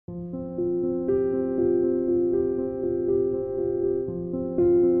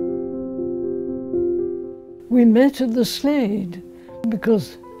We met at the Slade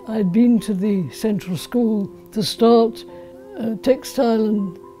because I'd been to the Central School to start a textile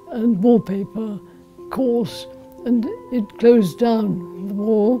and wallpaper course, and it closed down the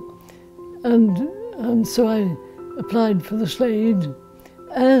war, and so I applied for the Slade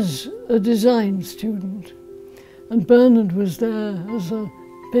as a design student. And Bernard was there as a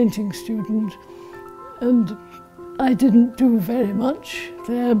painting student, and I didn't do very much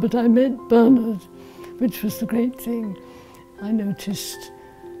there, but I met Bernard, which was the great thing. I noticed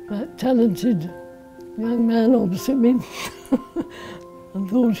that talented young man opposite me and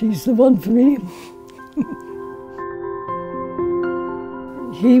thought he's the one for me.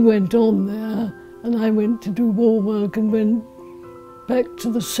 He went on there, and I went to do war work and went back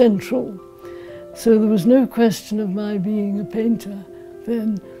to the Central. So there was no question of my being a painter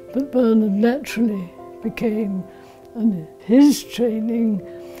then, but Bernard naturally became, and his training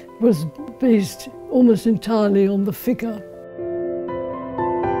was based almost entirely on the figure.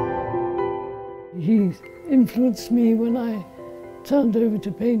 He influenced me when I turned over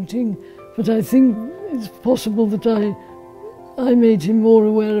to painting, but I think it's possible that I made him more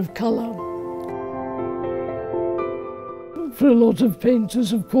aware of colour. For a lot of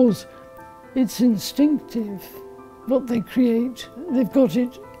painters, of course, it's instinctive what they create. They've got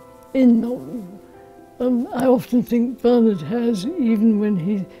it in them. I often think Bernard has, even when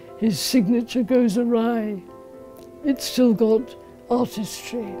his signature goes awry, it's still got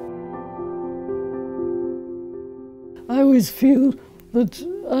artistry. I always feel that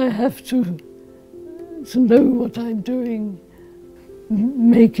I have to know what I'm doing,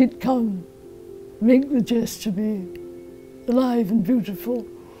 make it come, make the gesture be alive and beautiful.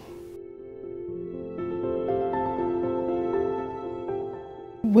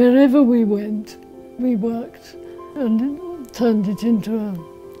 Wherever we went, we worked, and it turned it into a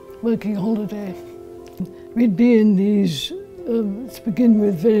working holiday. We'd be in these, to begin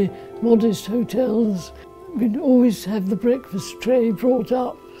with, very modest hotels. We'd always have the breakfast tray brought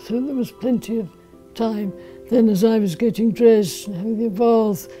up, so there was plenty of time. Then as I was getting dressed and having a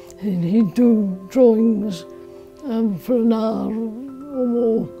bath, and he'd do drawings for an hour or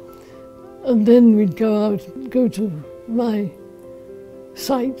more. And then we'd go to my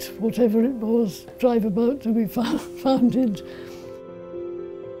site, whatever it was, drive about till we found it.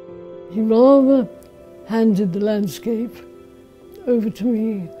 He rather handed the landscape over to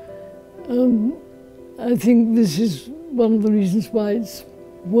me. I think this is one of the reasons why it's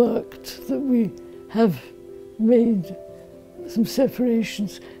worked, that we have made some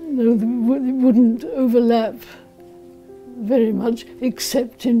separations. No, it wouldn't overlap very much,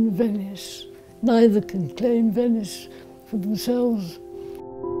 except in Venice. Neither can claim Venice for themselves.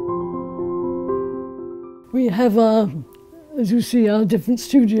 We have as you see, our different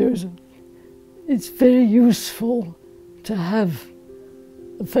studios. It's very useful to have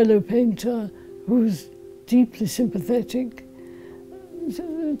a fellow painter who's deeply sympathetic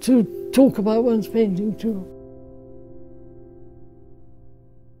to talk about one's painting to.